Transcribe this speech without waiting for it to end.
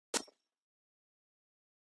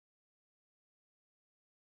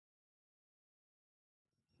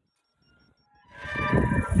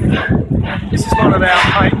This is one of our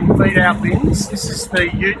Paton feed-out bins. This is the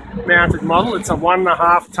ute mounted model. It's a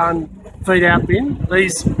 1.5 tonne feed-out bin.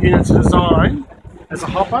 These units are designed as a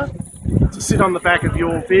hopper to sit on the back of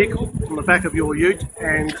your vehicle, on the back of your ute,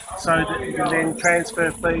 and so that you can then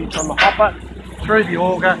transfer feeds on the hopper through the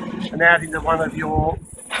auger and out into one of your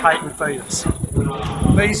Paton feeders.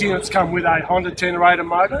 These units come with a Honda generator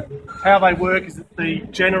motor. How they work is that the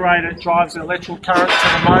generator drives an electrical current to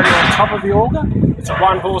the motor on top of the auger. It's a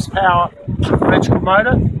 1 horsepower electrical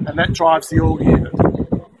motor, and that drives the auger unit.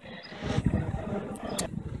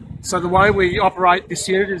 So the way we operate this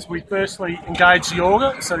unit is we firstly engage the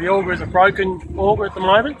auger. So the auger is a broken auger at the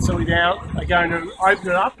moment, so we now are going to open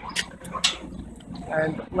it up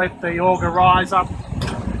and let the auger rise up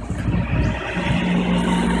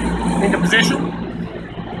into position.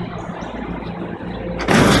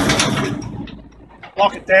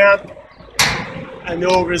 Lock it down, and the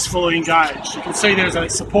auger is fully engaged. You can see there's a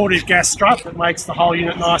supportive gas strut that makes the whole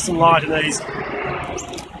unit nice and light and easy.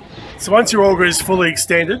 So once your auger is fully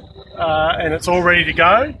extended and it's all ready to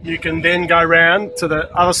go, you can then go round to the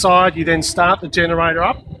other side. You then start the generator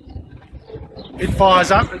up. It fires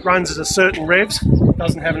up, it runs at a certain revs. It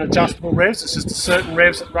doesn't have an adjustable revs, it's just a certain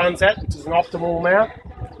revs it runs at, which is an optimal amount.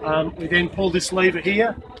 We then pull this lever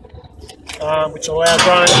here, which allows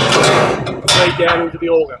grain to feed down into the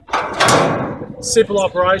auger. Simple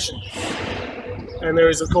operation. And there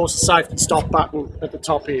is of course a safety stop button at the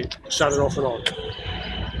top here to shut it off and on.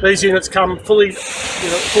 These units come fully,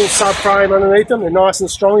 full subframe underneath them. They're nice and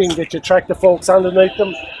strong. You can get your tractor forks underneath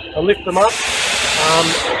them and lift them up.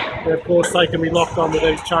 And of course they can be locked on with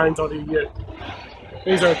these chains onto your unit.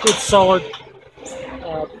 These are a good solid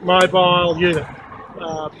mobile unit.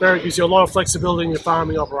 Gives you a lot of flexibility in your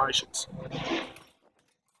farming operations.